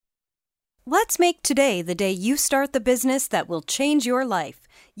Let's make today the day you start the business that will change your life.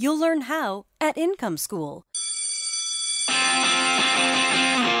 You'll learn how at Income School.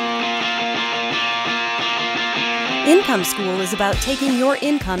 Income School is about taking your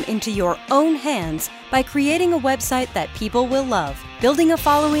income into your own hands by creating a website that people will love, building a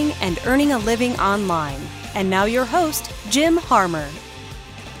following, and earning a living online. And now your host, Jim Harmer.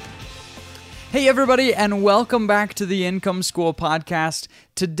 Hey everybody, and welcome back to the Income School podcast.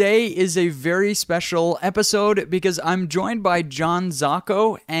 Today is a very special episode because I'm joined by John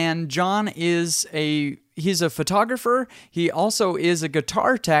Zacco, and John is he's a photographer. He also is a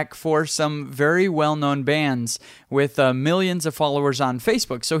guitar tech for some very well-known bands with millions of followers on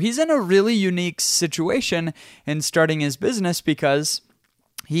Facebook. So he's in a really unique situation in starting his business because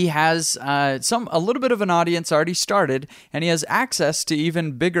he has a little bit of an audience already started, and he has access to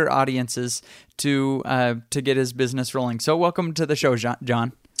even bigger audiences to get his business rolling. So welcome to the show,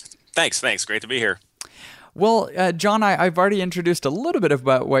 John. Thanks. Great to be here. Well, John, I've already introduced a little bit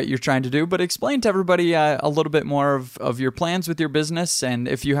about what you're trying to do, but explain to everybody a little bit more of your plans with your business, and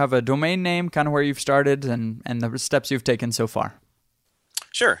if you have a domain name, kind of where you've started, and the steps you've taken so far.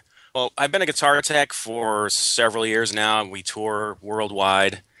 Sure. Well, I've been a guitar tech for several years now. We tour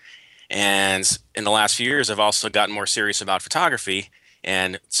worldwide. And in the last few years, I've also gotten more serious about photography.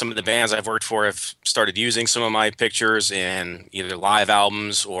 And some of the bands I've worked for have started using some of my pictures in either live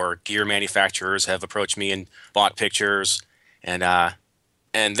albums, or gear manufacturers have approached me and bought pictures. And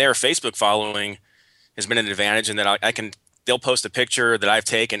their Facebook following has been an advantage in that they'll post a picture that I've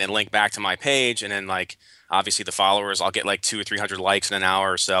taken and link back to my page. And then obviously the followers, I'll get 200 or 300 likes in an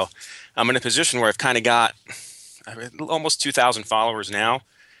hour or so. I'm in a position where I've kind of got almost 2,000 followers now.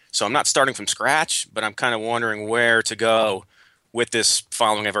 So I'm not starting from scratch, but I'm kind of wondering where to go with this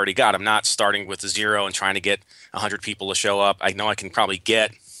following I've already got. I'm not starting with zero and trying to get 100 people to show up. I know I can probably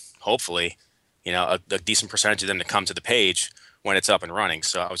get, hopefully, a decent percentage of them to come to the page when it's up and running.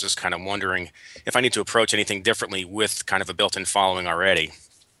 So I was just kind of wondering if I need to approach anything differently with kind of a built-in following already.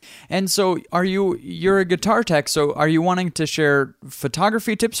 And so you're a guitar tech, so are you wanting to share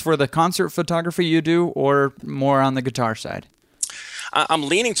photography tips for the concert photography you do, or more on the guitar side? I'm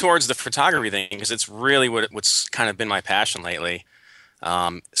leaning towards the photography thing because it's really what's kind of been my passion lately.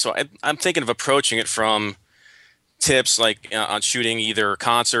 So I'm thinking of approaching it from tips on shooting either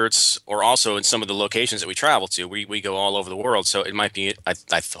concerts or also in some of the locations that we travel to. We go all over the world, so it might be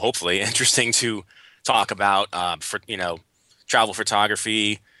hopefully interesting to talk about travel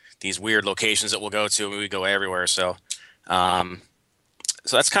photography, these weird locations that we'll go to. We go everywhere, so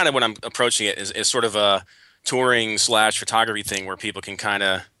that's kind of what I'm approaching it is sort of a touring / photography thing where people can kind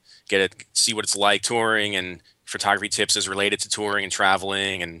of see what it's like touring, and photography tips is related to touring and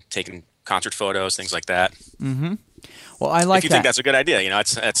traveling and taking concert photos, things like that. Mm-hmm. Well, I like that. If you think that's a good idea,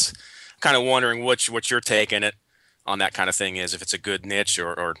 it's kind of wondering what your take in it on that kind of thing is, if it's a good niche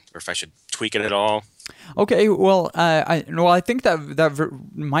or if I should tweak it at all. Okay, well, I think that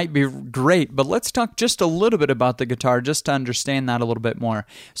might be great, but let's talk just a little bit about the guitar, just to understand that a little bit more.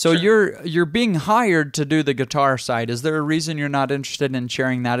 So Sure. You're being hired to do the guitar side. Is there a reason you're not interested in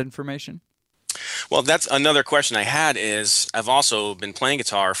sharing that information? Well, that's another question I had. Is I've also been playing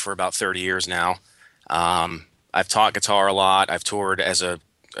guitar for about 30 years now. I've taught guitar a lot. I've toured as a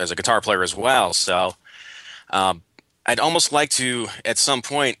guitar player as well. So I'd almost like to, at some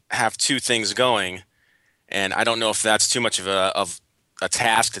point, have two things going. And I don't know if that's too much of a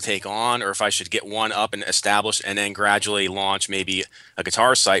task to take on, or if I should get one up and established and then gradually launch maybe a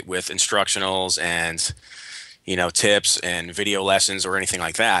guitar site with instructionals and tips and video lessons or anything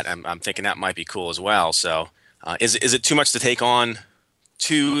like that. I'm thinking that might be cool as well. So is it too much to take on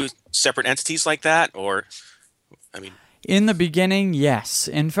two separate entities like that? Or, In the beginning, yes.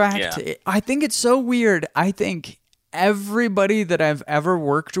 In fact, Yeah. I think it's so weird. I think everybody that I've ever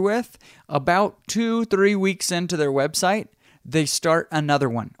worked with, about 2-3 weeks into their website, they start another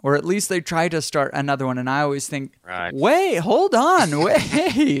one, or at least they try to start another one. And I always think, Right. wait, hold on,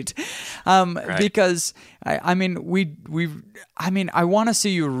 wait. Right. Because I want to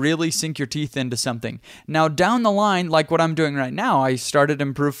see you really sink your teeth into something. Now, down the line, like what I'm doing right now, I started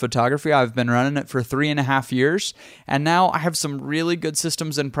Improved Photography. I've been running it for 3.5 years, and now I have some really good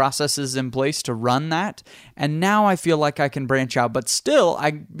systems and processes in place to run that. And now I feel like I can branch out, but still,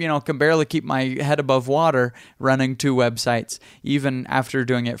 I can barely keep my head above water running 2 websites, even after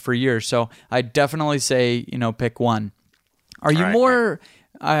doing it for years. So I definitely say, pick one. Are you more?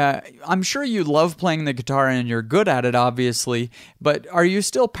 I'm sure you love playing the guitar and you're good at it, obviously, but are you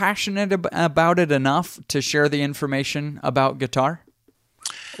still passionate about it enough to share the information about guitar?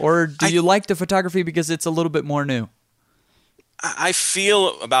 Or do you like the photography because it's a little bit more new? I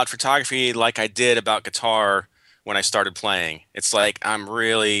feel about photography like I did about guitar when I started playing. It's like I'm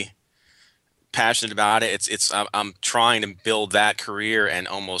really passionate about it. I'm trying to build that career and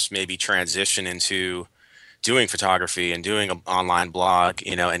almost maybe transition into doing photography and doing an online blog,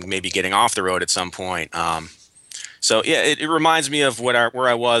 and maybe getting off the road at some point. So yeah, it reminds me of where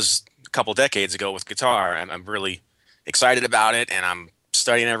I was a couple decades ago with guitar. I'm really excited about it, and I'm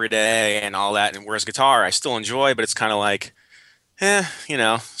studying every day and all that. And whereas guitar, I still enjoy, but it's kind of like,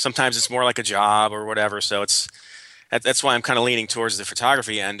 sometimes it's more like a job or whatever. So that's why I'm kind of leaning towards the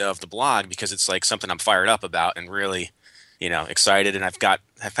photography end of the blog, because it's like something I'm fired up about and really, excited. And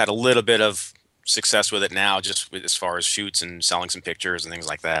I've had a little bit of success with it now, just as far as shoots and selling some pictures and things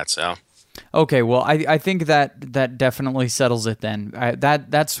like that. So. Okay, well, I think that definitely settles it then.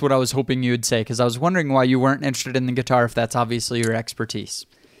 That's what I was hoping you would say, because I was wondering why you weren't interested in the guitar if that's obviously your expertise.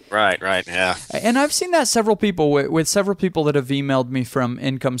 Right, yeah. And I've seen that several people, with several people that have emailed me from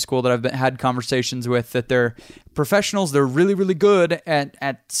Income School that I've had conversations with, that they're professionals, they're really, really good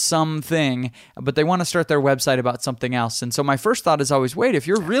at something, but they want to start their website about something else. And so my first thought is always, wait, if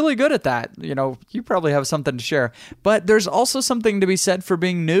you're really good at that, you probably have something to share. But there's also something to be said for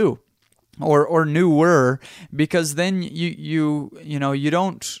being new. Or newer, because then you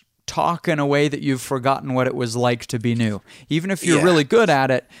don't talk in a way that you've forgotten what it was like to be new. Even if you're really good at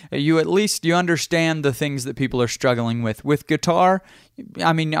it, you understand the things that people are struggling with. With guitar,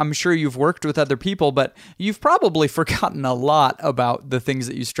 I mean, I'm sure you've worked with other people, but you've probably forgotten a lot about the things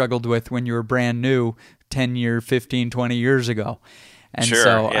that you struggled with when you were brand new 10 15, 20 years ago. And sure,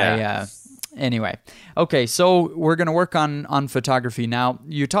 so yeah. Anyway, okay, so we're going to work on photography. Now,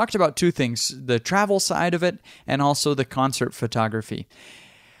 you talked about two things, the travel side of it and also the concert photography.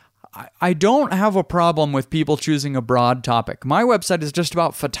 I don't have a problem with people choosing a broad topic. My website is just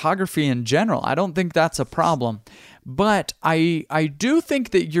about photography in general. I don't think that's a problem. But I do think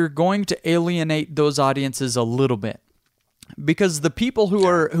that you're going to alienate those audiences a little bit. Because the people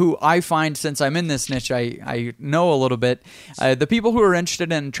who I find, since I'm in this niche, I know a little bit, the people who are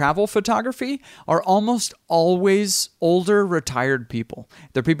interested in travel photography are almost always older, retired people.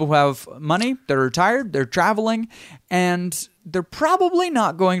 They're people who have money, they're retired, they're traveling, and they're probably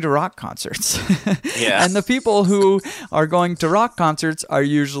not going to rock concerts. Yeah. And the people who are going to rock concerts are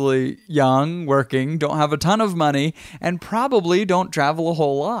usually young, working, don't have a ton of money, and probably don't travel a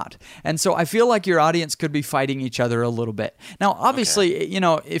whole lot. And so I feel like your audience could be fighting each other a little bit. Now, obviously,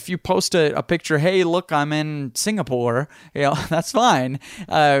 if you post a picture, hey, look, I'm in Singapore, that's fine.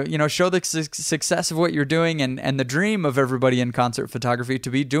 Show the success of what you're doing and the dream of everybody in concert photography to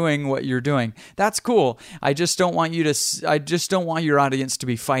be doing what you're doing. That's cool. I just don't want your audience to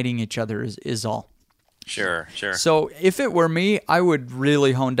be fighting each other is all. Sure. So if it were me, I would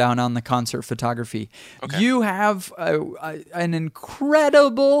really hone down on the concert photography. Okay. You have an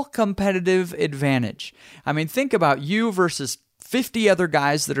incredible competitive advantage. I mean, think about you versus 50 other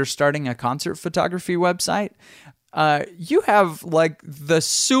guys that are starting a concert photography website. You have like the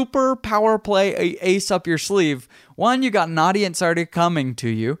super power play ace up your sleeve. One, you got an audience already coming to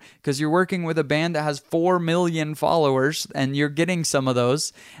you because you're working with a band that has 4 million followers and you're getting some of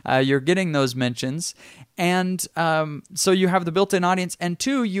those. You're getting those mentions. And so you have the built-in audience. And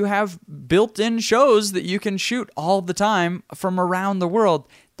two, you have built-in shows that you can shoot all the time from around the world.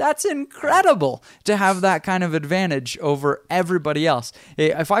 That's incredible to have that kind of advantage over everybody else.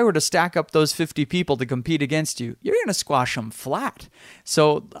 If I were to stack up those 50 people to compete against you, you're going to squash them flat.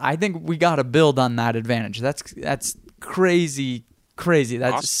 So I think we got to build on that advantage. That's crazy.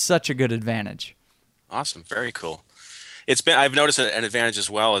 That's awesome. Such a good advantage. Awesome. Very cool. I've noticed an advantage as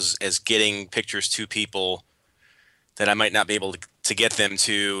well as getting pictures to people that I might not be able to get them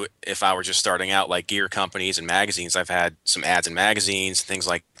to if I were just starting out, like gear companies and magazines. I've had some ads in magazines, things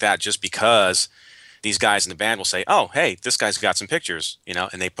like that, just because these guys in the band will say, "Oh, hey, this guy's got some pictures,"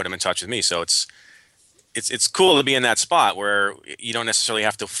 and they put them in touch with me. So it's cool to be in that spot where you don't necessarily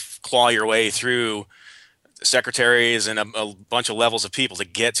have to claw your way through secretaries and a bunch of levels of people to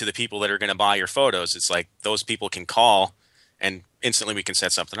get to the people that are going to buy your photos. It's like those people can call and instantly we can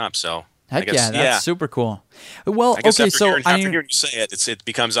set something up. So heck that's super cool. Well, I guess okay, after hearing you say it, it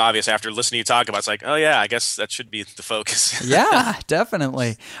becomes obvious after listening to you talk about it. It's like, oh yeah, I guess that should be the focus. Yeah,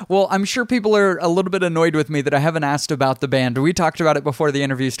 definitely. Well, I'm sure people are a little bit annoyed with me that I haven't asked about the band. We talked about it before the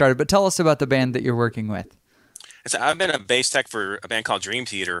interview started, but tell us about the band that you're working with. I've been a bass tech for a band called Dream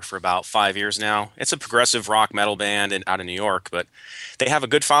Theater for about 5 years now. It's a progressive rock metal band out of New York, but they have a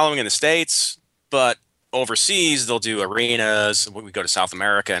good following in the States, but overseas they'll do arenas. We go to South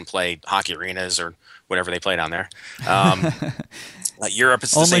America and play hockey arenas or whatever they play down there. Europe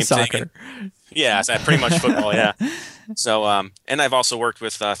is the Only same soccer. thing. Yeah, it's pretty much football, yeah. So, and I've also worked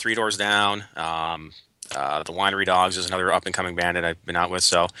with Three Doors Down. The Winery Dogs is another up and coming band that I've been out with.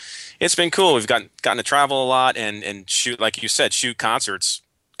 So it's been cool. We've gotten to travel a lot and shoot, like you said, shoot concerts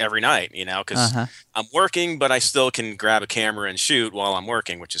every night, because Uh-huh. I'm working, but I still can grab a camera and shoot while I'm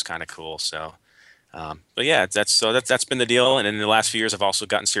working, which is kind of cool. So, but yeah, that's been the deal. And in the last few years, I've also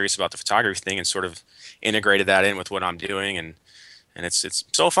gotten serious about the photography thing and sort of integrated that in with what I'm doing. And it's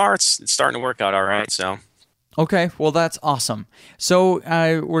so far it's starting to work out all right. So. Okay, well, that's awesome. So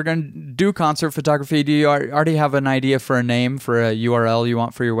we're going to do concert photography. Do you already have an idea for a name for a URL you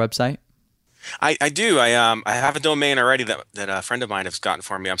want for your website? I do. I have a domain already that a friend of mine has gotten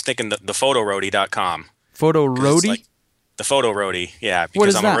for me. I'm thinking the photoroadie.com. Photo 'Cause it's Roadie? like the photo roadie, yeah. What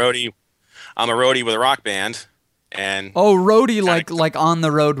Because is that? I'm a roadie with a rock band, and Oh, roadie, kinda- like on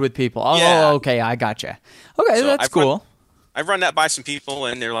the road with people. Oh, Yeah. okay, I gotcha. Okay, So that's cool. I've run that by some people,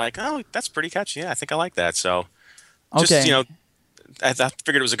 and they're like, "Oh, that's pretty catchy. Yeah, I think I like that." So just Okay. I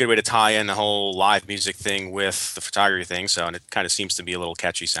figured it was a good way to tie in the whole live music thing with the photography thing. So, and it kind of seems to be a little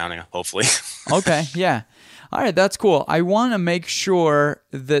catchy sounding, hopefully. Okay, yeah. All right, that's cool. I want to make sure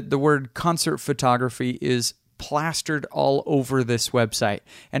that the word concert photography is plastered all over this website.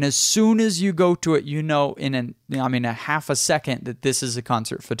 And as soon as you go to it, you know a half a second that this is a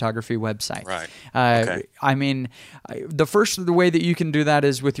concert photography website. Right. Okay. The way that you can do that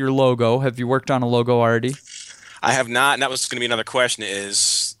is with your logo. Have you worked on a logo already? I have not, and that was going to be another question: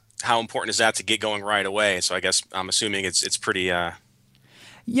 is how important is that to get going right away? So I guess I'm assuming it's pretty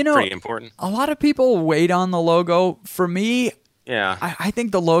pretty important. A lot of people wait on the logo. For me, Yeah. I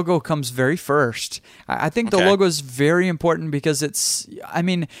think the logo comes very first. I think the Okay. logo is very important because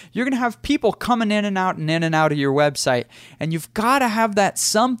you're going to have people coming in and out of your website, and you've got to have that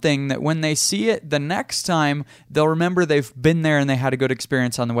something that when they see it the next time, they'll remember they've been there and they had a good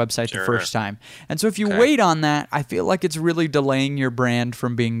experience on the website the Sure. first time. And so if you Okay. wait on that, I feel like it's really delaying your brand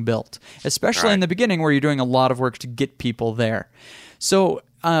from being built, especially in Right. the beginning where you're doing a lot of work to get people there. So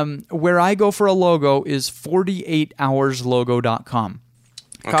where I go for a logo is 48hourslogo.com.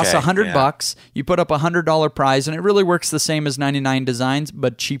 Costs Okay, $100. You put up a $100 prize, and it really works the same as 99 Designs,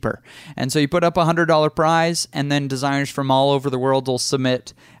 but cheaper. And so you put up a $100 prize, and then designers from all over the world will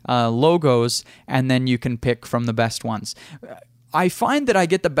submit logos, and then you can pick from the best ones. I find that I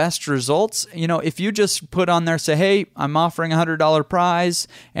get the best results. If you just put on there, say, hey, I'm offering a $100 prize,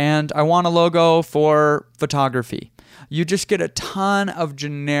 and I want a logo for photography. You just get a ton of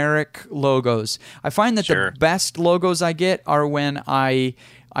generic logos. I find that Sure. the best logos I get are when I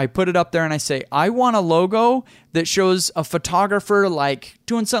put it up there and I say, I want a logo that shows a photographer like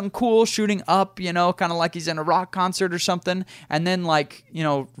doing something cool, shooting up, kind of like he's in a rock concert or something. And then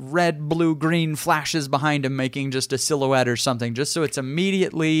red, blue, green flashes behind him making just a silhouette or something, just so it's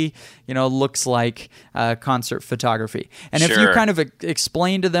immediately, looks like concert photography. And if you Sure. kind of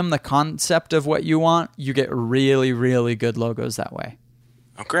explain to them the concept of what you want, you get really, really good logos that way.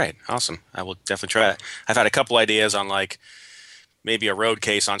 Oh, great. Awesome. I will definitely try it. I've had a couple ideas on maybe a road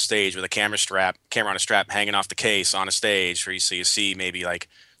case on stage with a camera on a strap hanging off the case on a stage, where you see maybe like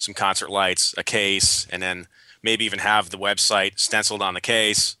some concert lights, a case, and then maybe even have the website stenciled on the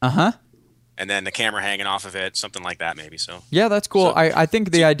case, Uh-huh. and then the camera hanging off of it, something like that maybe. So Yeah, that's cool. So- I think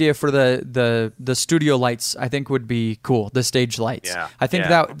the idea for the studio lights, I think, would be cool. The stage lights. Yeah, I think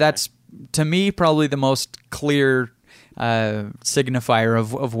yeah, that's to me probably the most clear signifier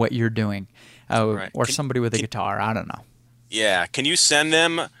of what you're doing, Right. or somebody with a guitar. I don't know. yeah, can you send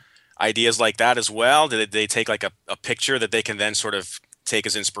them ideas like that as well? Did they take like a picture that they can then sort of take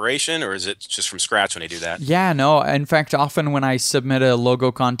as inspiration, or is it just from scratch when they do that? Yeah, no. In fact, often when I submit a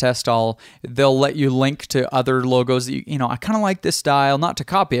logo contest, they'll let you link to other logos that I kind of like this style, not to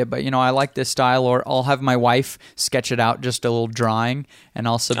copy it, but I like this style, or I'll have my wife sketch it out, just a little drawing, and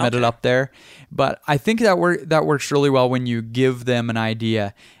I'll submit it Okay. up there. But I think that works really well when you give them an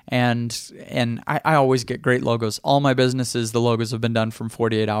idea. And I always get great logos. All my businesses, the logos have been done from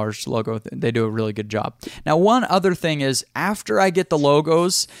 48 Hours Logo. They do a really good job. Now, one other thing is, after I get the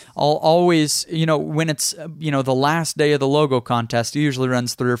logos, I'll always, when it's, the last day of the logo contest, it usually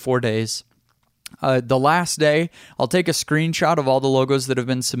runs 3 or 4 days. The last day, I'll take a screenshot of all the logos that have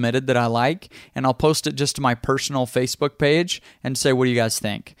been submitted that I like, and I'll post it just to my personal Facebook page and say, what do you guys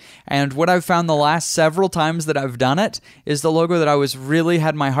think? And what I've found the last several times that I've done it is the logo that I really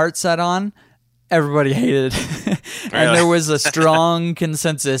had my heart set on, everybody hated. And Really? there was a strong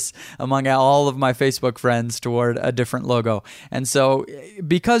consensus among all of my Facebook friends toward a different logo. And so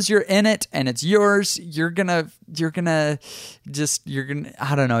because you're in it and it's yours, you're gonna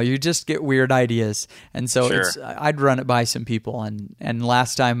I don't know, you just get weird ideas. And so Sure. I'd run it by some people, and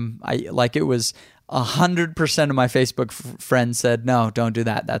last time it was 100% of my Facebook friends said, no, don't do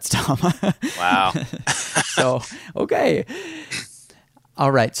that. That's dumb. Wow. So, okay.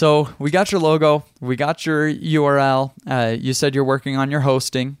 All right. So we got your logo. We got your URL. You said you're working on your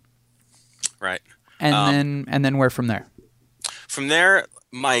hosting. Right. And then where from there? From there,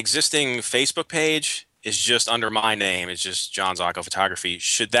 my existing Facebook page is just under my name. It's just John Zacco Photography.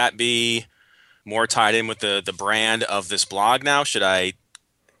 Should that be more tied in with the brand of this blog now? Should I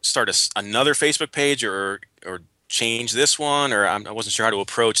start another Facebook page or change this one? Or I wasn't sure how to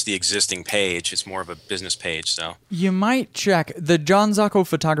approach the existing page. It's more of a business page, so you might check. The John Zacco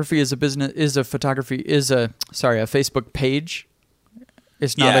Photography is a Facebook page.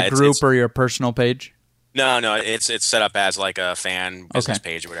 It's not a group or your personal page. No, it's set up as like a fan business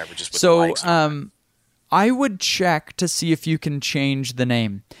page or whatever, just with so, likes. I would check to see if you can change the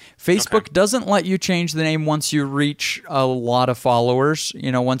name. Facebook doesn't let you change the name once you reach a lot of followers.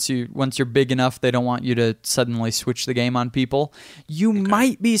 Once you're big enough, they don't want you to suddenly switch the game on people. You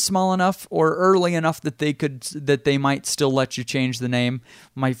might be small enough or early enough that they might still let you change the name.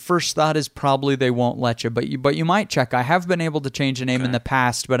 My first thought is probably they won't let you, but you might check. I have been able to change a name in the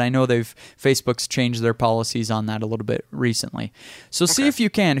past, but I know Facebook's changed their policies on that a little bit recently. So see if you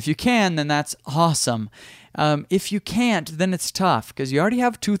can. If you can, then that's awesome. If you can't, then it's tough because you already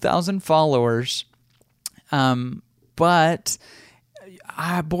have 2,000 followers. But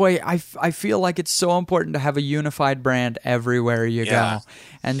I feel like it's so important to have a unified brand everywhere you go.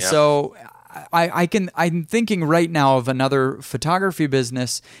 And so I'm thinking right now of another photography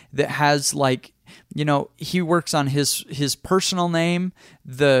business that has he works on his personal name,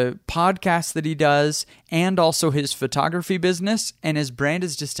 the podcast that he does, and also his photography business, and his brand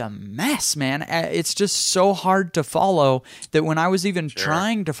is just a mess, man. It's just so hard to follow that when I was even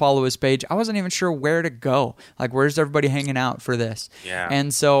trying to follow his page, I wasn't even sure where to go. Like, where's everybody hanging out for this? Yeah.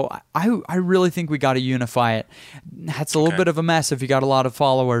 And so I really think we got to unify it. That's a little bit of a mess if you got a lot of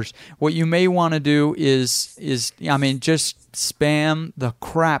followers. What you may want to do is just spam the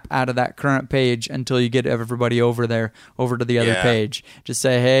crap out of that current page until you get everybody over to the other page. Just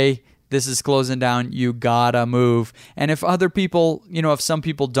say, hey, this is closing down. You gotta move. And if other people, if some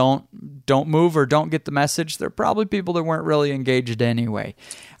people don't move or don't get the message, they're probably people that weren't really engaged anyway.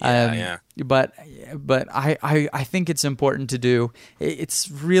 But I think it's important to do.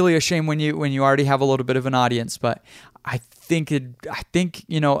 It's really a shame when you already have a little bit of an audience, but I think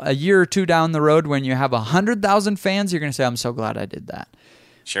a year or two down the road when you have 100,000 fans, you're going to say, I'm so glad I did that.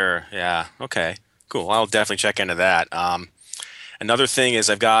 Sure. Yeah. Okay. Cool. I'll definitely check into that. Another thing is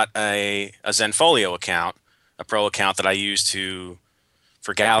I've got a Zenfolio account, a pro account that I use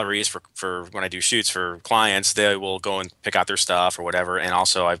for galleries, for when I do shoots for clients. They will go and pick out their stuff or whatever. And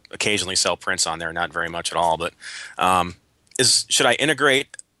also I occasionally sell prints on there, not very much at all. But should I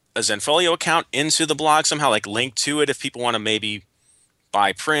integrate a Zenfolio account into the blog somehow, like link to it if people want to maybe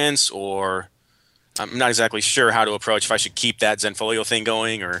buy prints, or I'm not exactly sure how to approach if I should keep that Zenfolio thing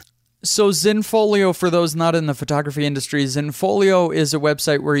going or... So Zenfolio, for those not in the photography industry, Zenfolio is a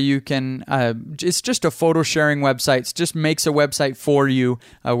website where you can, it's just a photo sharing website. It just makes a website for you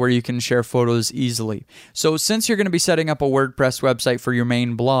where you can share photos easily. So since you're going to be setting up a WordPress website for your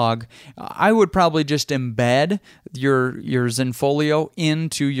main blog, I would probably just embed your Zenfolio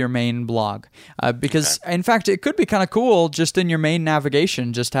into your main blog. Because, in fact, it could be kind of cool just in your main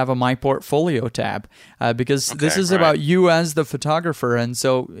navigation, just have a My Portfolio tab. Because this is about you as the photographer, and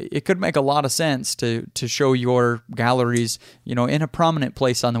so it could make a lot of sense to show your galleries, in a prominent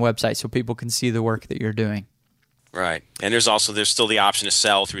place on the website so people can see the work that you're doing. Right. And there's still the option to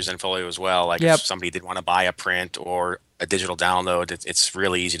sell through Zenfolio as well. Like if somebody did want to buy a print or a digital download, it's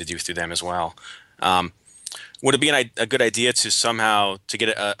really easy to do through them as well. Would it be a good idea to somehow to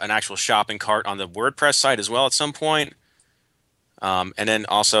get an actual shopping cart on the WordPress site as well at some point? And then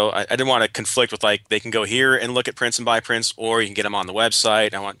also, I didn't want to conflict with they can go here and look at prints and buy prints, or you can get them on the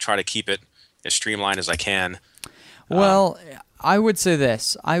website. I want to try to keep it as streamlined as I can. Well, I would say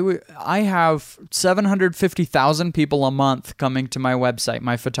this. I have 750,000 people a month coming to my website,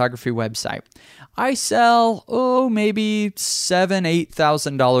 my photography website. I sell, maybe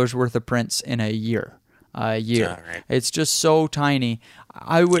 $8,000 worth of prints in a year. Right. It's just so tiny.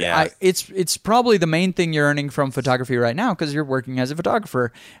 It's probably the main thing you're earning from photography right now because you're working as a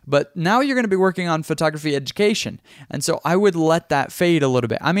photographer. But now you're going to be working on photography education. And so I would let that fade a little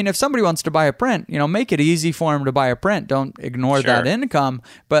bit. I mean, if somebody wants to buy a print, make it easy for them to buy a print. Don't ignore that income.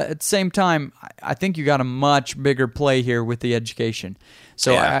 But at the same time, I think you got a much bigger play here with the education.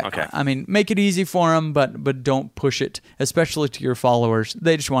 So, make it easy for them, but don't push it, especially to your followers.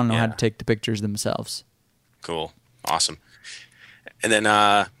 They just want to know how to take the pictures themselves. Cool. Awesome. And then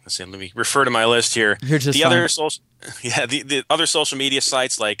let's see, let me refer to my list here. You're just the fine. other social, yeah, the other social media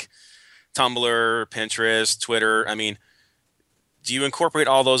sites like Tumblr, Pinterest, Twitter. I mean, do you incorporate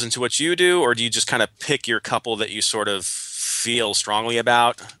all those into what you do, or do you just kind of pick your couple that you sort of feel strongly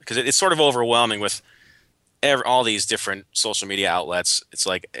about? Because it's sort of overwhelming with all these different social media outlets. It's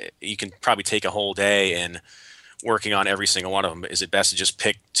like you can probably take a whole day in working on every single one of them. Is it best to just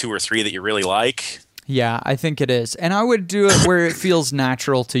pick 2 or 3 that you really like? Yeah, I think it is. And I would do it where it feels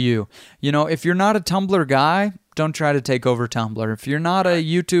natural to you. You know, if you're not a Tumblr guy, don't try to take over Tumblr. If you're not a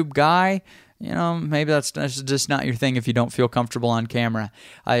YouTube guy, you know, maybe that's just not your thing if you don't feel comfortable on camera.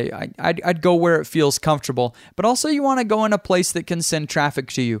 I'd go where it feels comfortable, but also you want to go in a place that can send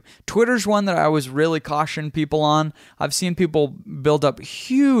traffic to you. Twitter's one that I was really caution people on. I've seen people build up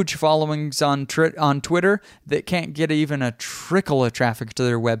huge followings on Twitter that can't get even a trickle of traffic to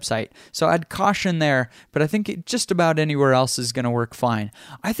their website. So I'd caution there, but I think just about anywhere else is going to work fine.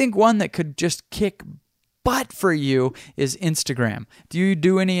 I think one that could just kick butt for you is Instagram. Do you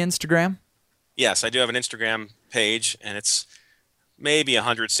do any Instagram? Yes, I do have an Instagram page, and it's maybe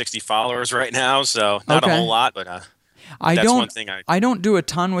 160 followers right now, so not a whole lot, but that's one thing I don't do a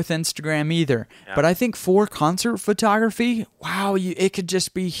ton with Instagram either, but I think for concert photography, wow, it could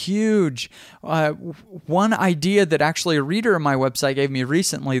just be huge. One idea that actually a reader of my website gave me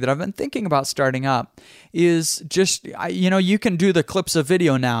recently that I've been thinking about starting up is just, you can do the clips of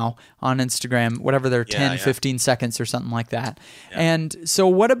video now on Instagram, whatever they're 10, 15 seconds or something like that. Yeah. And so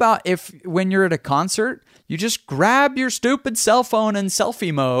what about if when you're at a concert, you just grab your stupid cell phone in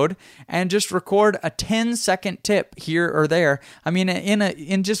selfie mode and just record a 10-second tip here or there. I mean,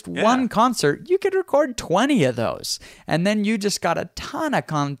 in just one concert, you could record 20 of those. And then you just got a ton of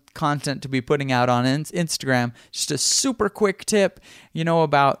content to be putting out on Instagram. Just a super quick tip,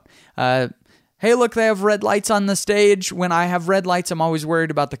 about... hey, look, they have red lights on the stage. When I have red lights, I'm always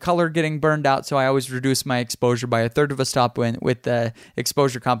worried about the color getting burned out, so I always reduce my exposure by 1/3 of a stop with the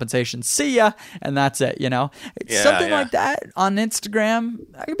exposure compensation. See ya! And that's it, Something like that on Instagram,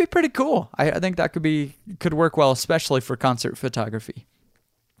 that could be pretty cool. I think that could work well, especially for concert photography.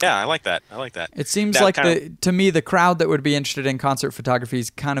 Yeah, I like that. It seems that like to me, the crowd that would be interested in concert photography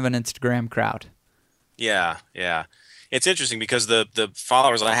is kind of an Instagram crowd. Yeah. It's interesting because the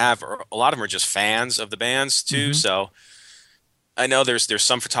followers I have, a lot of them are just fans of the bands too. Mm-hmm. So I know there's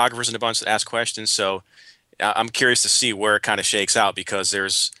some photographers in the bunch that ask questions. So I'm curious to see where it kind of shakes out, because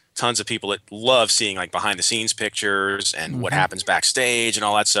there's tons of people that love seeing like behind the scenes pictures and what happens backstage and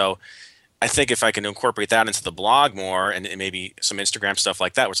all that. So I think if I can incorporate that into the blog more, and maybe some Instagram stuff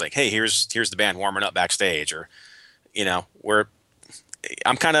like that, where it's like, hey, here's the band warming up backstage, or where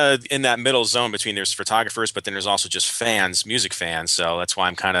I'm kind of in that middle zone between there's photographers, but then there's also just fans, music fans. So that's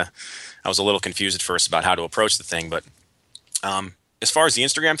why I was a little confused at first about how to approach the thing. But as far as the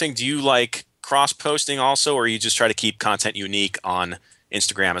Instagram thing, do you like cross-posting also, or you just try to keep content unique on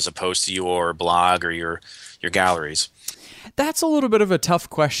Instagram as opposed to your blog or your galleries? That's a little bit of a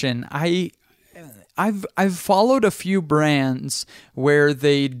tough question. I've followed a few brands where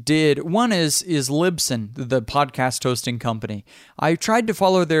they did. One is Libsyn, the podcast hosting company. I tried to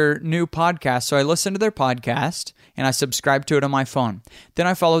follow their new podcast, so I listened to their podcast and I subscribed to it on my phone. Then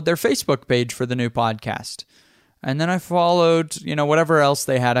I followed their Facebook page for the new podcast. And then I followed, whatever else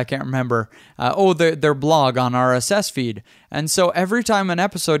they had, I can't remember. Their blog on RSS feed. And so every time an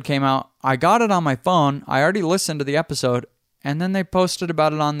episode came out, I got it on my phone, I already listened to the episode, and then they posted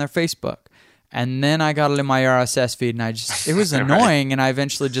about it on their Facebook. And then I got it in my RSS feed, and it was annoying, and I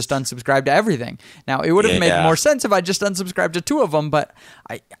eventually just unsubscribed to everything. Now, it would have made more sense if I just unsubscribed to 2 of them, but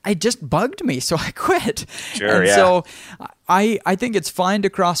I just bugged me, so I quit. Sure, So I think it's fine to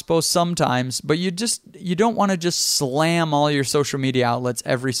cross-post sometimes, but you don't want to just slam all your social media outlets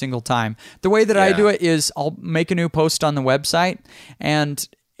every single time. The way that I do it is I'll make a new post on the website, and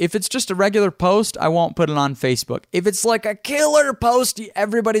if it's just a regular post, I won't put it on Facebook. If it's like a killer post,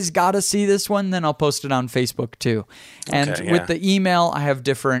 everybody's got to see this one, then I'll post it on Facebook too. And with the email, I have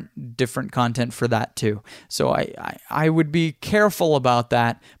different content for that too. So I would be careful about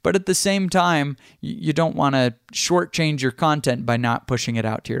that. But at the same time, you don't want to shortchange your content by not pushing it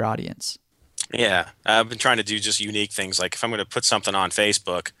out to your audience. Yeah, I've been trying to do just unique things. Like if I'm going to put something on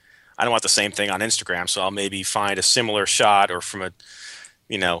Facebook, I don't want the same thing on Instagram. So I'll maybe find a similar shot or from a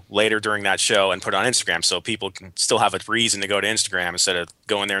later during that show and put it on Instagram, so people can still have a reason to go to Instagram instead of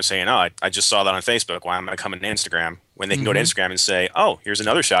going there and saying, oh, I just saw that on Facebook. Why am I coming to Instagram? When they can go to Instagram and say, oh, here's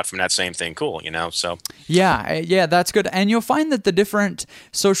another shot from that same thing. Cool, so. Yeah, that's good. And you'll find that the different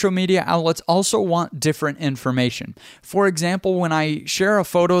social media outlets also want different information. For example, when I share a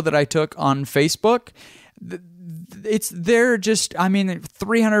photo that I took on Facebook, they're just, I mean,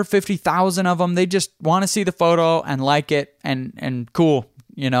 350,000 of them. They just want to see the photo and like it and cool.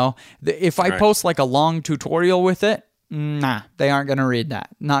 If I post like a long tutorial with it, nah, they aren't going to read that.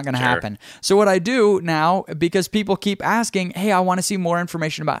 Not going to happen. So what I do now, because people keep asking, hey, I want to see more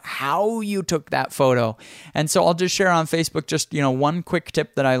information about how you took that photo. And so I'll just share on Facebook just, one quick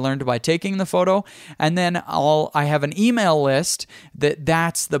tip that I learned by taking the photo. And then I have an email list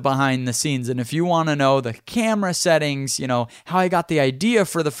that's the behind the scenes. And if you want to know the camera settings, how I got the idea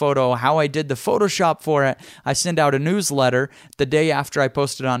for the photo, how I did the Photoshop for it, I send out a newsletter the day after I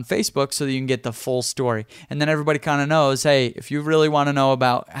post it on Facebook so that you can get the full story. And then everybody kind of knows, hey, if you really want to know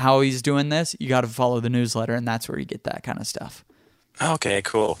about how he's doing this, you got to follow the newsletter, and that's where you get that kind of stuff. Okay,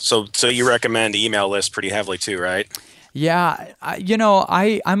 cool. So you recommend the email list pretty heavily too, right? Yeah,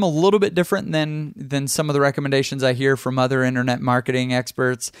 I'm a little bit different than some of the recommendations I hear from other internet marketing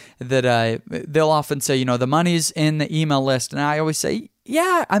experts that they'll often say, the money's in the email list, and I always say,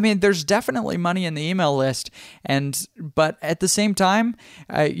 yeah, I mean, there's definitely money in the email list, but at the same time,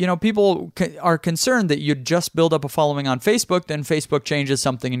 people are concerned that you just build up a following on Facebook, then Facebook changes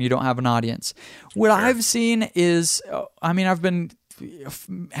something and you don't have an audience. What I've seen is,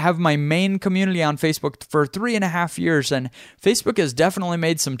 have my main community on Facebook for 3.5 years, and Facebook has definitely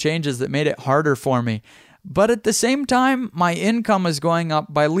made some changes that made it harder for me. But at the same time, my income is going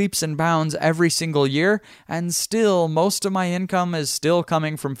up by leaps and bounds every single year, and still, most of my income is still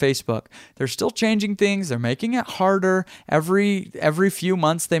coming from Facebook. They're still changing things. They're making it harder. Every few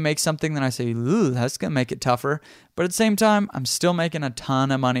months, they make something that I say, ooh, that's going to make it tougher. But at the same time, I'm still making a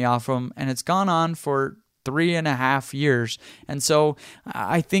ton of money off them, and it's gone on for 3.5 years. And so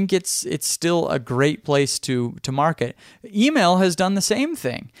I think it's still a great place to market. Email has done the same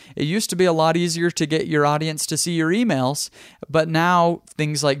thing. It used to be a lot easier to get your audience to see your emails, but now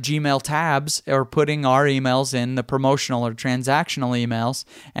things like Gmail tabs are putting our emails in the promotional or transactional emails,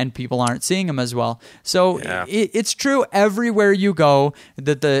 and people aren't seeing them as well. So it's true everywhere you go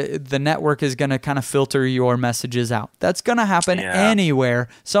that the network is going to kind of filter your messages out. That's going to happen anywhere,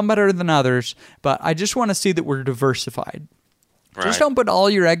 some better than others, but I just want to see that we're diversified. Right. Just don't put all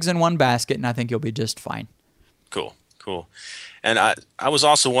your eggs in one basket, and I think you'll be just fine. Cool. And I was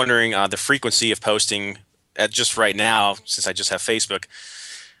also wondering the frequency of posting just right now, since I just have Facebook.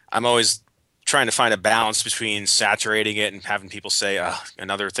 I'm always trying to find a balance between saturating it and having people say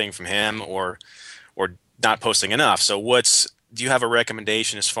another thing from him or not posting enough. So do you have a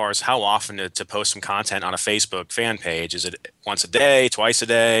recommendation as far as how often to post some content on a Facebook fan page? Is it once a day, twice a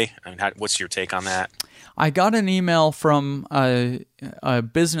day? I mean, what's your take on that? I got an email from a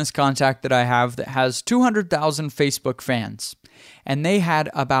business contact that I have that has 200,000 Facebook fans, and they had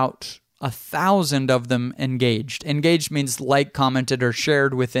about 1,000 of them engaged. Engaged means like, commented, or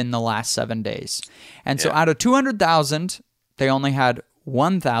shared within the last 7 days. And so out of 200,000, they only had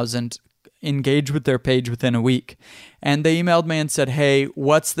 1,000 engage with their page within a week. And they emailed me and said, hey,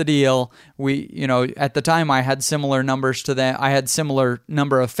 what's the deal? At the time I had similar numbers to them. I had similar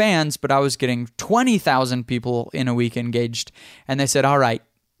number of fans, but I was getting 20,000 people in a week engaged. And they said, all right,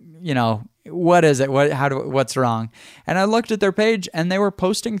 what is it? What's wrong? And I looked at their page and they were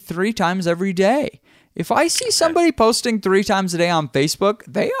posting 3 times every day. If I see somebody posting 3 times a day on Facebook,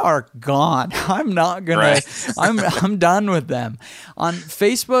 they are gone. I'm not gonna. I'm done with them. On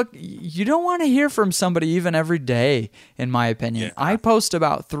Facebook, you don't want to hear from somebody even every day, in my opinion. Yeah. I post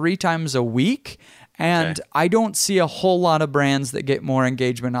about 3 times a week, and I don't see a whole lot of brands that get more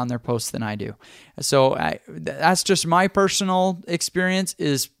engagement on their posts than I do. So that's just my personal experience.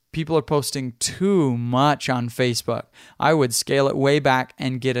 Is people are posting too much on Facebook. I would scale it way back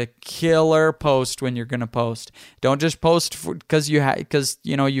and get a killer post when you're going to post. Don't just post because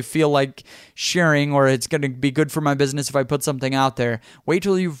you feel like sharing, or it's going to be good for my business if I put something out there. Wait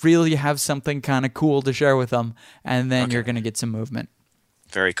till you really have something kind of cool to share with them, and then you're going to get some movement.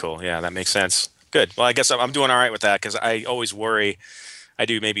 Very cool. Yeah, that makes sense. Good. Well, I guess I'm doing all right with that, because I always worry. I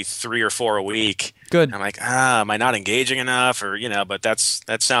do maybe 3 or 4 a week. Good. I'm like, am I not engaging enough? Or, but that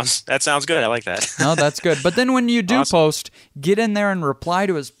sounds good. I like that. No, that's good. But then when you do post, get in there and reply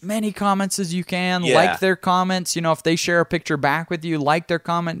to as many comments as you can. Yeah. Like their comments. If they share a picture back with you, like their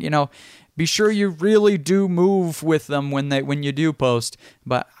comment. Be sure you really do move with them when you do post.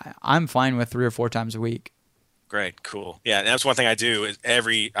 But I'm fine with 3 or 4 times a week. Great, cool. Yeah, and that's one thing I do. Is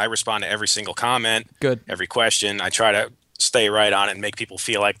I respond to every single comment. Good. Every question. I try to stay right on it and make people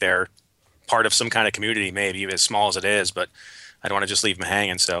feel like they're part of some kind of community, maybe as small as it is, but I don't want to just leave them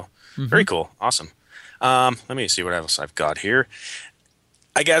hanging. So very cool. Awesome. Let me see what else I've got here.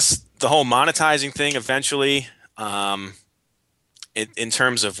 I guess the whole monetizing thing eventually, in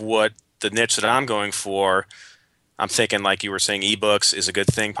terms of what the niche that I'm going for, I'm thinking, like you were saying, ebooks is a good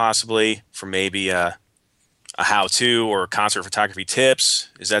thing possibly for maybe a how-to or concert photography tips.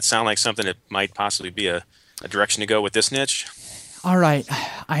 Does that sound like something that might possibly be a direction to go with this niche? All right,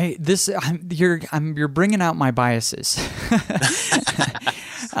 you're bringing out my biases.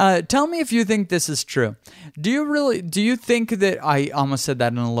 Tell me if you think this is true. Do you think that, I almost said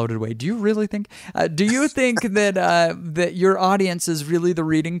that in a loaded way. Do you really think? Do you think that that your audience is really the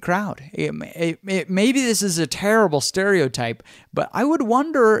reading crowd? Maybe this is a terrible stereotype, but I would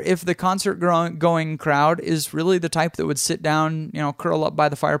wonder if the concert going crowd is really the type that would sit down, curl up by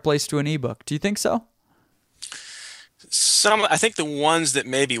the fireplace to an ebook. Do you think so? I think the ones that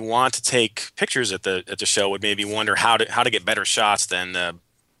maybe want to take pictures at the show would maybe wonder how to get better shots than the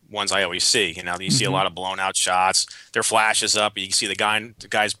ones I always see. You see a lot of blown out shots. Their flash is up. You can see the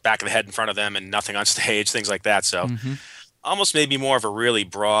guy's back of the head in front of them and nothing on stage, things like that. So almost maybe more of a really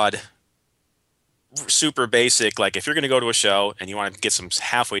broad, super basic, like if you're going to go to a show and you want to get some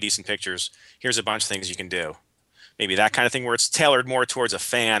halfway decent pictures, here's a bunch of things you can do. Maybe that kind of thing where it's tailored more towards a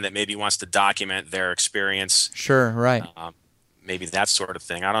fan that maybe wants to document their experience. Sure, right. Maybe that sort of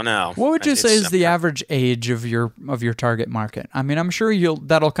thing. I don't know. What would you say is the average age of your target market? I mean, I'm sure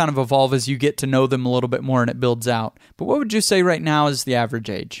that'll kind of evolve as you get to know them a little bit more and it builds out. But what would you say right now is the average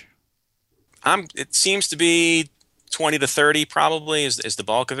age? It seems to be 20 to 30 probably is the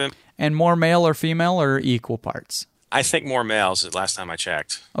bulk of it. And more male or female or equal parts? I think more males the last time I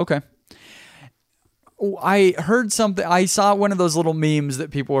checked. Okay. I heard something. I saw one of those little memes that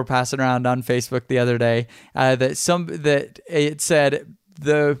people were passing around on Facebook the other day. That it said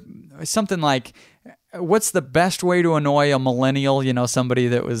something like, "What's the best way to annoy a millennial?" Somebody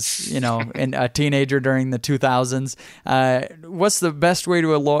that was a teenager during the 2000s. What's the best way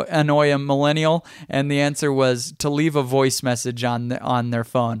to annoy a millennial? And the answer was to leave a voice message on their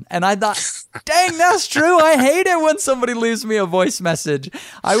phone. And I thought, dang, that's true. I hate it when somebody leaves me a voice message.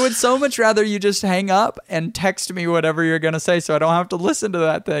 I would so much rather you just hang up and text me whatever you're going to say so I don't have to listen to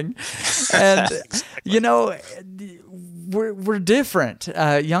that thing. And, we're different.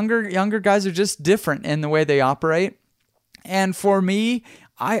 Younger guys are just different in the way they operate. And for me,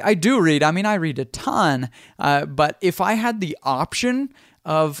 I do read. I mean, I read a ton. But if I had the option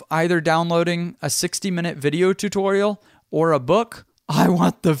of either downloading a 60-minute video tutorial or a book, I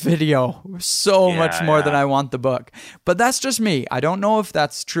want the video so much more than I want the book. But that's just me. I don't know if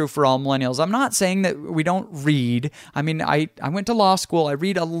that's true for all millennials. I'm not saying that we don't read. I mean, I went to law school. I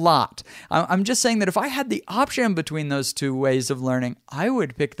read a lot. I'm just saying that if I had the option between those two ways of learning, I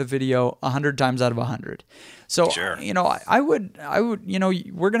would pick the video 100 times out of 100. So, sure. I would,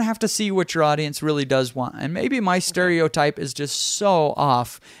 we're going to have to see what your audience really does want. And maybe my stereotype is just so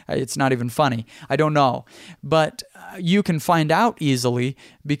off. It's not even funny. I don't know. But you can find out easily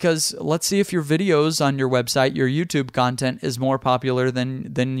because let's see if your videos on your website, your YouTube content is more popular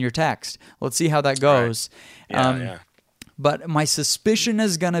than your text. Let's see how that goes. Right. Yeah. But my suspicion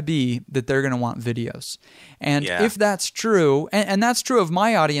is going to be that they're going to want videos. And if that's true, and that's true of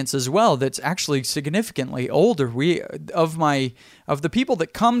my audience as well, that's actually significantly older. Of the people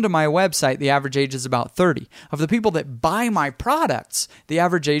that come to my website, the average age is about 30. Of the people that buy my products, the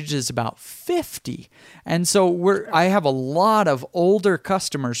average age is about 50. And so I have a lot of older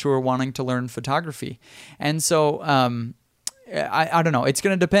customers who are wanting to learn photography. And so I don't know. It's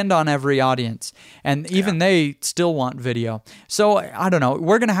going to depend on every audience. And even they still want video. So I don't know.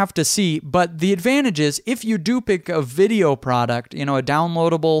 We're going to have to see. But the advantage is if you do pick a video product, a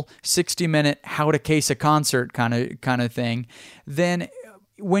downloadable 60-minute how to case a concert kind of thing, then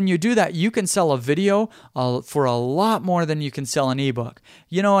when you do that, you can sell a video for a lot more than you can sell an ebook.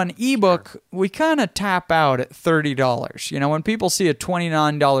 An ebook, we kind of tap out at $30. When people see a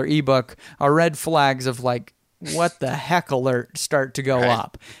 $29 ebook, our red flags of like, what the heck alert start to go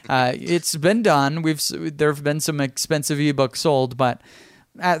up. It's been done. There have been some expensive ebooks sold, but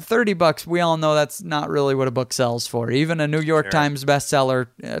at $30, we all know that's not really what a book sells for. Even a New York Times bestseller,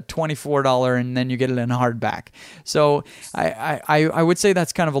 $24, and then you get it in hardback. So I would say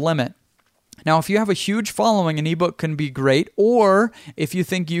that's kind of a limit. Now, if you have a huge following, an ebook can be great, or if you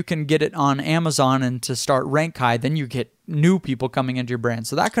think you can get it on Amazon and to start rank high, then you get new people coming into your brand.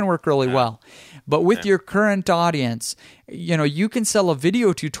 So that can work really well. But with your current audience, you can sell a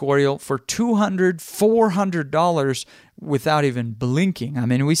video tutorial for $200, $400 without even blinking. I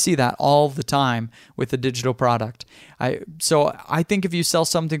mean, we see that all the time with a digital product. So I think if you sell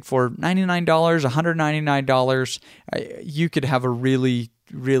something for $99, $199, you could have a really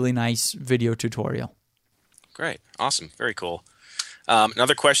nice video tutorial. Great. Awesome. Very cool.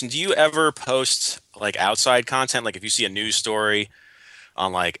 Another question. Do you ever post like outside content? Like if you see a news story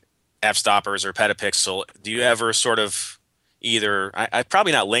on like f-stoppers or petapixel, do you ever sort of either I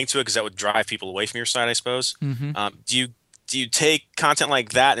probably not link to it because that would drive people away from your site, I suppose. Do you take content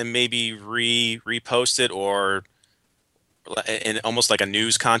like that and maybe repost it, or in almost like a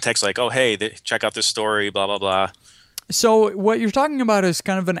news context, like, oh, hey, check out this story, blah blah blah? So what you're talking about is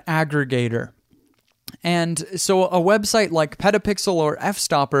kind of an aggregator. And so a website like Petapixel or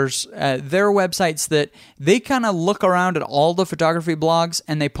F-Stoppers, they're websites that they kind of look around at all the photography blogs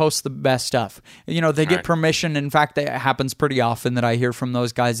and they post the best stuff. They get permission. In fact, it happens pretty often that I hear from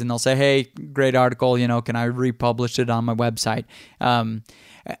those guys and they'll say, hey, great article, can I republish it on my website?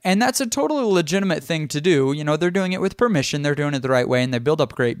 And that's a totally legitimate thing to do. They're doing it with permission. They're doing it the right way, and they build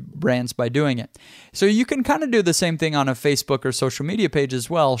up great brands by doing it. So you can kind of do the same thing on a Facebook or social media page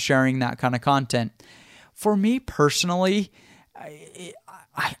as well, sharing that kind of content. For me personally,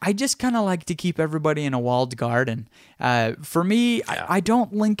 I just kind of like to keep everybody in a walled garden. For me, I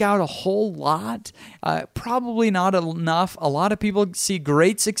don't link out a whole lot. Probably not enough. A lot of people see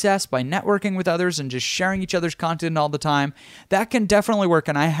great success by networking with others and just sharing each other's content all the time. That can definitely work,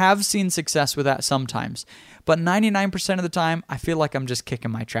 and I have seen success with that sometimes. But 99% of the time, I feel like I'm just kicking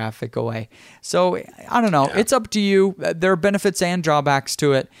my traffic away. So, I don't know. Yeah. It's up to you. There are benefits and drawbacks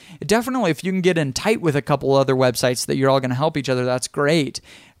to it. Definitely, if you can get in tight with a couple other websites that you're all going to help each other, that's great.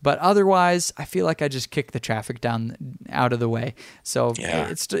 But otherwise, I feel like I just kick the traffic out of the way. So,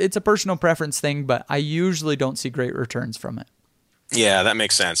 it's a personal preference thing, but I usually don't see great returns from it. Yeah, that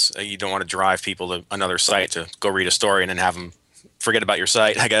makes sense. You don't want to drive people to another site to go read a story and then have them forget about your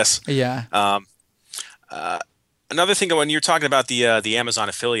site, I guess. Yeah. Another thing, when you're talking about the Amazon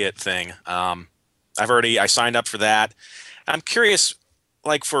affiliate thing, I signed up for that. I'm curious,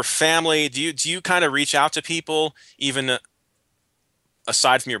 like for family, do you kind of reach out to people even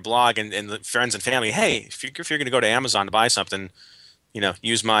aside from your blog and the friends and family? Hey, if you're going to go to Amazon to buy something,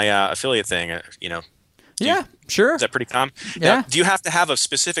 use my affiliate thing. Sure. Is that pretty common? Yeah. Now, do you have to have a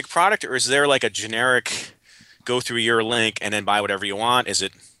specific product, or is there like a generic go through your link and then buy whatever you want? Is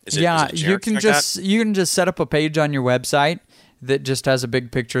it you can just set up a page on your website that just has a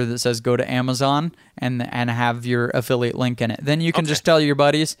big picture that says go to Amazon and have your affiliate link in it. Then you can just tell your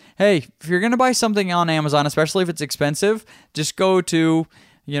buddies, hey, if you're going to buy something on Amazon, especially if it's expensive, just go to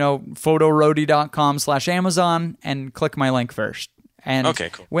photoroadie.com/Amazon and click my link first. And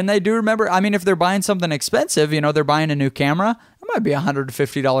cool. When they do, remember, if they're buying something expensive, they're buying a new camera, it might be a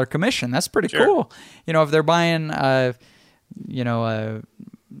 $150 commission. That's pretty cool. If they're buying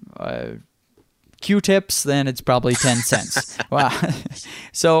Q-tips, then it's probably 10 cents. Wow.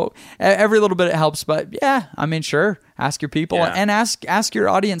 So every little bit helps, but sure. Ask your people and ask your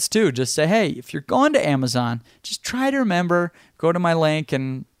audience too. Just say, hey, if you're going to Amazon, just try to remember, go to my link,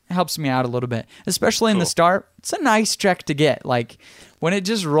 and it helps me out a little bit, especially in the start. It's a nice check to get. Like when it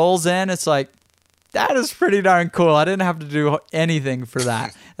just rolls in, it's like, that is pretty darn cool. I didn't have to do anything for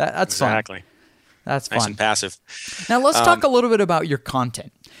that. That's exactly. Fun. That's fun. Nice and passive. Now let's talk a little bit about your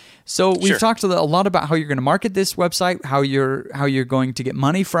content. So we've talked a lot about how you're going to market this website, how you're going to get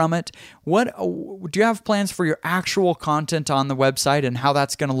money from it. What do you have plans for your actual content on the website and how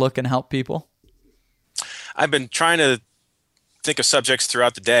that's going to look and help people? I've been trying to think of subjects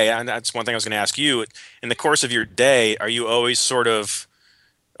throughout the day, and that's one thing I was going to ask you. In the course of your day, are you always sort of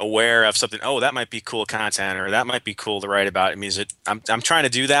aware of something? Oh, that might be cool content, or that might be cool to write about. I'm trying to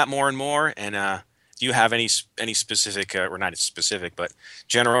do that more and more, and do you have any specific, or not specific, but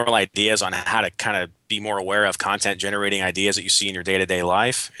general ideas on how to kind of be more aware of content generating ideas that you see in your day-to-day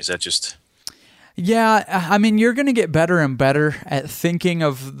life? Is that just... Yeah, you're going to get better and better at thinking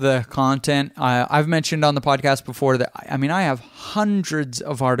of the content. I've mentioned on the podcast before that, I have hundreds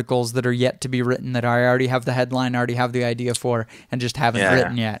of articles that are yet to be written that I already have the headline, already have the idea for, and just haven't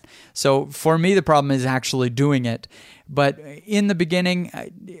written yet. So for me, the problem is actually doing it. But in the beginning,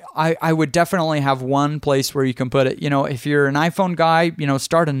 I would definitely have one place where you can put it. If you're an iPhone guy,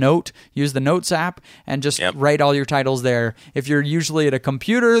 start a note, use the Notes app, and just write all your titles there. If you're usually at a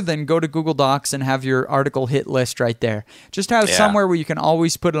computer, then go to Google Docs and have your article hit list right there. Just have somewhere where you can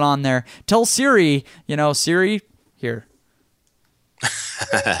always put it on there. Tell Siri, Siri, here.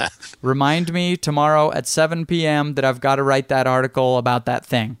 Remind me tomorrow at 7 p.m. that I've got to write that article about that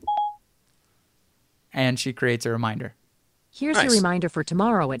thing. And she creates a reminder. Here's your reminder for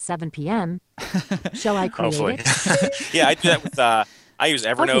tomorrow at 7 p.m. Shall I create it? Yeah, I do that with. I use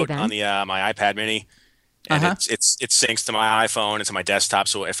Evernote on the my iPad Mini, and Uh-huh. it syncs to my iPhone and to my desktop.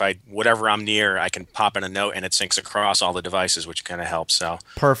 So if whatever I'm near, I can pop in a note and it syncs across all the devices, which kind of helps. So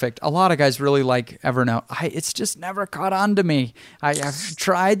Perfect. A lot of guys really like Evernote. It's just never caught on to me. I've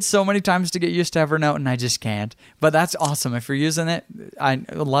tried so many times to get used to Evernote, and I just can't. But that's awesome. If you're using it,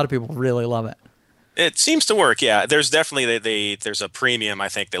 a lot of people really love it. it seems to work. Yeah, there's definitely there's a premium, I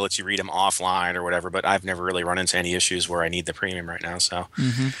think, that lets you read them offline or whatever. But I've never really run into any issues where I need the premium right now. So,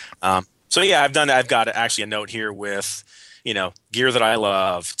 so yeah, I've got actually a note here with, gear that I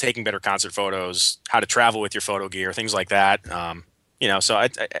love, taking better concert photos, how to travel with your photo gear, things like that. So I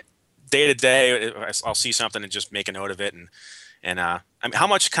day to day, I'll see something and just make a note of it. And I mean, how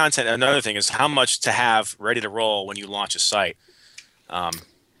much content? Another thing is how much to have ready to roll when you launch a site. I'm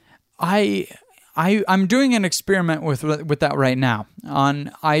doing an experiment with that right now.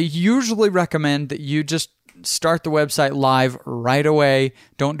 I usually recommend that you just start the website live right away.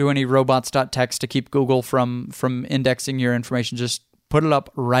 Don't do any robots.txt to keep Google from indexing your information. Just put it up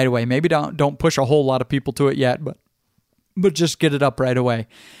right away. Maybe don't push a whole lot of people to it yet, but just get it up right away.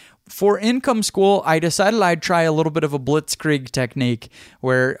 For income school, I decided I'd try a little bit of a blitzkrieg technique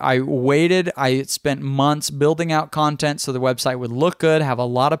where I waited. I spent months building out content so the website would look good, have a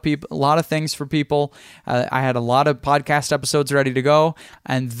lot of things for people. I had a lot of podcast episodes ready to go,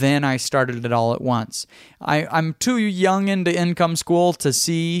 and then I started it all at once. I'm too young into income school to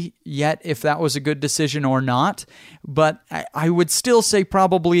see yet if that was a good decision or not, but I would still say I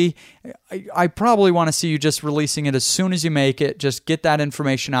probably want to see you just releasing it as soon as you make it. Just get that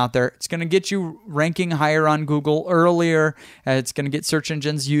information out there. It's going to get you ranking higher on Google earlier. It's going to get search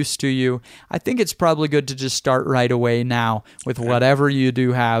engines used to you. I think it's probably good to just start right away now with whatever you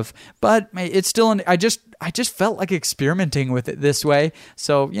do have. But it's still, I just felt like experimenting with it this way.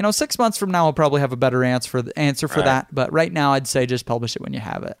 So, 6 months from now, I'll probably have a better answer for that. But right now, I'd say just publish it when you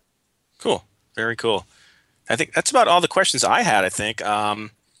have it. Cool. Very cool. I think that's about all the questions I had, I think. I'm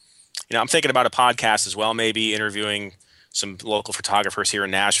thinking about a podcast as well, maybe interviewing some local photographers here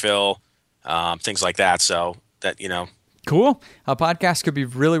in Nashville, things like that. So that, Cool. A podcast could be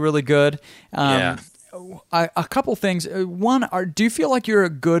really, really good. Yeah. A couple things. One, do you feel like you're a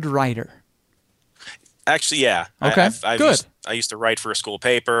good writer? Actually, yeah. Okay, good. I used to write for a school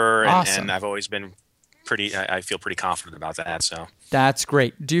paper, Awesome. and I've always been I feel pretty confident about that. So That's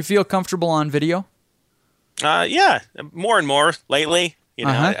great. Do you feel comfortable on video? yeah, more and more lately.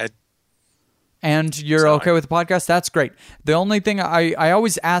 And you're okay with the podcast? That's great. The only thing I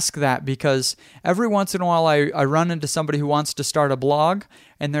always ask that because every once in a while I run into somebody who wants to start a blog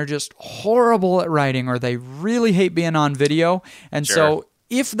and they're just horrible at writing or they really hate being on video. And so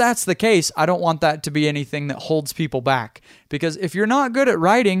if that's the case, I don't want that to be anything that holds people back. Because if you're not good at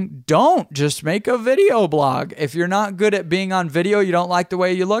writing, don't just make a video blog. If you're not good at being on video, you don't like the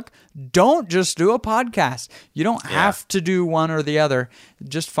way you look, don't just do a podcast. You don't have to do one or the other.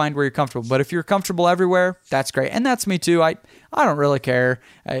 Just find where you're comfortable. But if you're comfortable everywhere, that's great. And that's me too. I don't really care.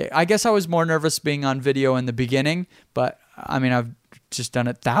 I guess I was more nervous being on video in the beginning, but I mean, I've just done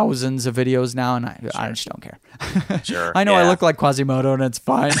it thousands of videos now, and I just don't care. Sure. I know I look like Quasimodo, and it's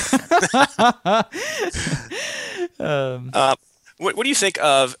fine. What do you think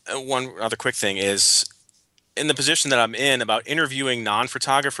of one other quick thing is in the position that I'm in about interviewing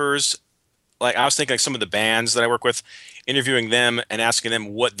non-photographers? Like I was thinking like some of the bands that I work with, interviewing them and asking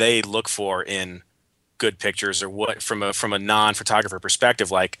them what they look for in good pictures or what from a non-photographer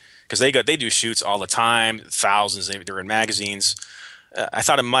perspective, like because they do shoots all the time, thousands, they're in magazines. I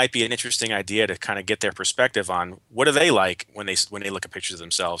thought it might be an interesting idea to kind of get their perspective on what do they like when they look at pictures of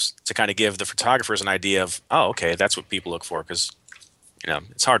themselves, to kind of give the photographers an idea of, oh, okay, that's what people look for, because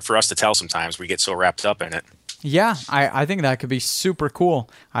it's hard for us to tell sometimes. We get so wrapped up in it. Yeah, I think that could be super cool.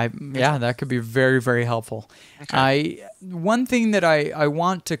 That could be very, very helpful. Okay. One thing that I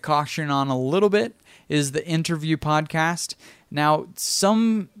want to caution on a little bit is the interview podcast. Now,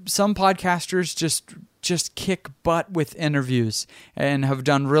 some podcasters just kick butt with interviews and have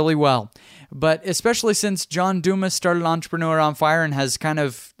done really well. But especially since John Dumas started Entrepreneur on Fire and has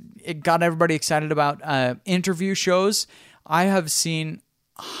it got everybody excited about interview shows, I have seen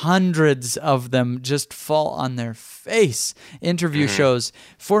hundreds of them just fall on their face. Interview shows.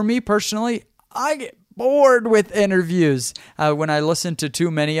 For me personally, I get bored with interviews when I listen to too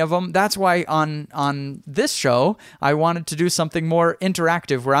many of them. That's why on this show, I wanted to do something more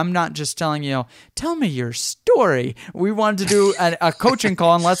interactive where I'm not just telling tell me your story. We wanted to do a coaching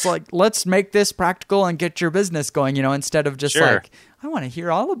call and let's make this practical and get your business going, instead of just I want to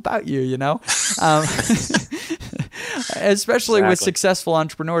hear all about you, especially with Exactly. successful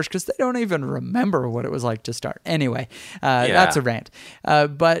entrepreneurs, because they don't even remember what it was like to start. Anyway, that's a rant.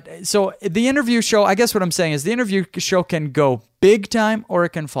 But so the interview show, I guess what I'm saying is the interview show can go big time or it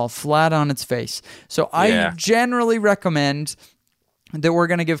can fall flat on its face. So I generally recommend that we're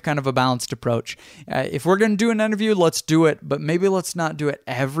going to give kind of a balanced approach. If we're going to do an interview, let's do it, but maybe let's not do it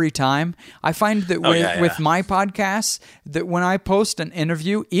every time. I find that with my podcasts, that when I post an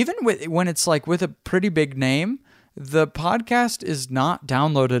interview, even when it's like with a pretty big name, the podcast is not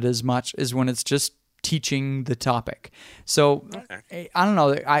downloaded as much as when it's just teaching the topic. So I don't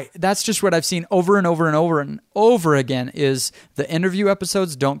know. That's just what I've seen over and over and over and over again is the interview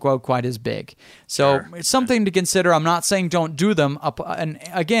episodes don't go quite as big. So it's something to consider. I'm not saying don't do them. And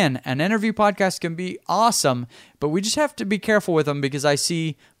again, an interview podcast can be awesome, but we just have to be careful with them because I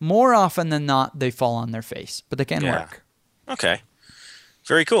see more often than not they fall on their face, but they can work. Okay.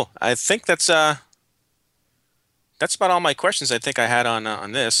 Very cool. I think that's about all my questions I think I had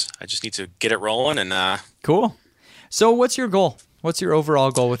on this. I just need to get it rolling and Cool. So what's your goal? What's your overall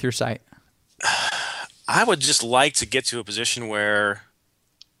goal with your site? I would just like to get to a position where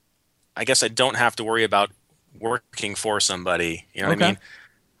I guess I don't have to worry about working for somebody. You know what I mean?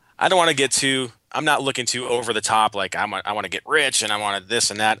 I don't want to get too I'm not looking too over the top like I want to get rich and I want this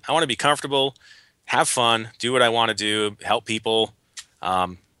and that. I want to be comfortable, have fun, do what I want to do, help people.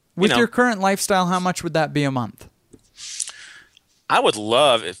 With your current lifestyle, how much would that be a month? I would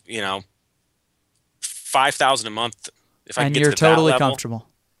love if, $5,000 a month. If I and could get you're to that totally level, comfortable.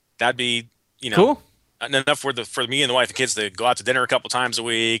 That'd be, cool. Enough for me and the wife and kids to go out to dinner a couple times a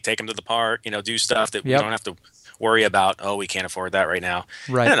week, take them to the park, do stuff that we don't have to worry about. Oh, we can't afford that right now.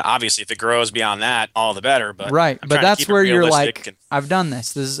 Right. And then obviously, if it grows beyond that, all the better. But right. I'm but trying to that's keep it where you're realistic like, I've done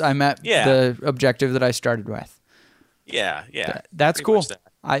this. I met the objective that I started with. Yeah. That's cool.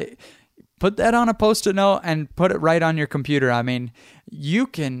 I put that on a Post-it note and put it right on your computer. I mean,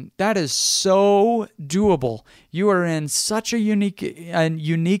 that is so doable. You are in such a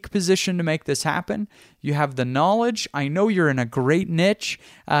unique position to make this happen. You have the knowledge. I know you're in a great niche.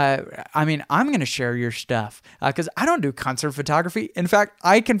 I mean, I'm going to share your stuff because I don't do concert photography. In fact,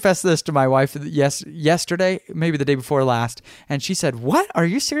 I confessed this to my wife yesterday, maybe the day before last, and she said, "What? Are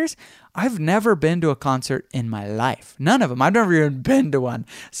you serious? I've never been to a concert in my life. None of them. I've never even been to one.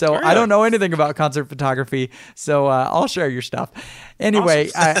 So I don't know anything about concert photography. So I'll share your stuff." Anyway,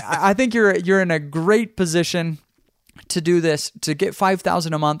 awesome. I think you're in a great position to do this. To get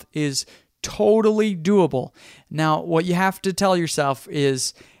 $5,000 a month is totally doable. Now, what you have to tell yourself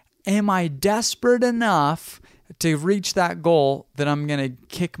is, am I desperate enough to reach that goal that I'm going to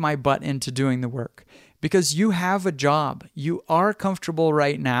kick my butt into doing the work? Because you have a job. You are comfortable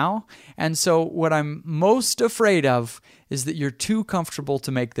right now. And so what I'm most afraid of is that you're too comfortable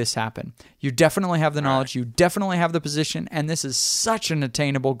to make this happen. You definitely have the knowledge. You definitely have the position. And this is such an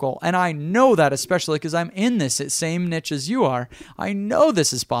attainable goal. And I know that especially because I'm in this same niche as you are. I know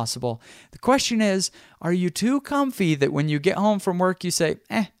this is possible. The question is, are you too comfy that when you get home from work, you say,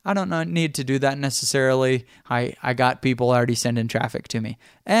 I don't need to do that necessarily. I got people already sending traffic to me.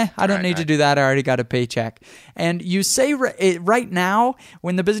 I don't need to do that. I already got a paycheck. And you say right now,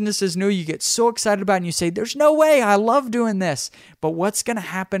 when the business is new, you get so excited about it and you say, there's no way, I love doing this. But what's going to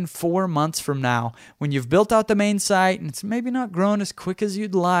happen 4 months from now when you've built out the main site and it's maybe not grown as quick as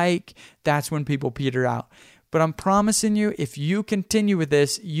you'd like? That's when people peter out. But I'm promising you, if you continue with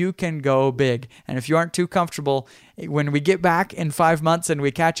this, you can go big. And if you aren't too comfortable, when we get back in 5 months and we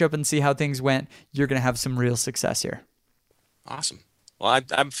catch up and see how things went, you're going to have some real success here. Awesome. Well,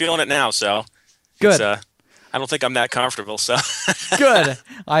 I'm feeling it now, so good. I don't think I'm that comfortable, so good.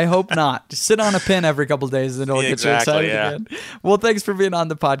 I hope not. Just sit on a pin every couple of days and it'll get you excited again. Well, thanks for being on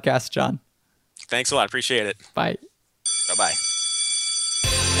the podcast, John. Thanks a lot. Appreciate it. Bye. Bye-bye.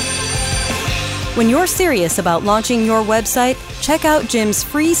 When you're serious about launching your website, check out Jim's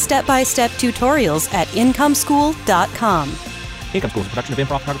free step-by-step tutorials at incomeschool.com. Income School is a production of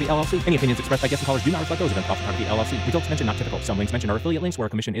Improv Photography, LLC. Any opinions expressed by guests and callers do not reflect those of Improv Photography, LLC. Results mentioned not typical. Some links mentioned are affiliate links where a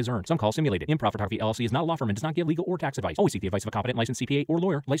commission is earned. Some calls simulated. Improv Photography, LLC is not a law firm and does not give legal or tax advice. Always seek the advice of a competent licensed CPA or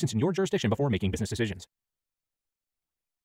lawyer licensed in your jurisdiction before making business decisions.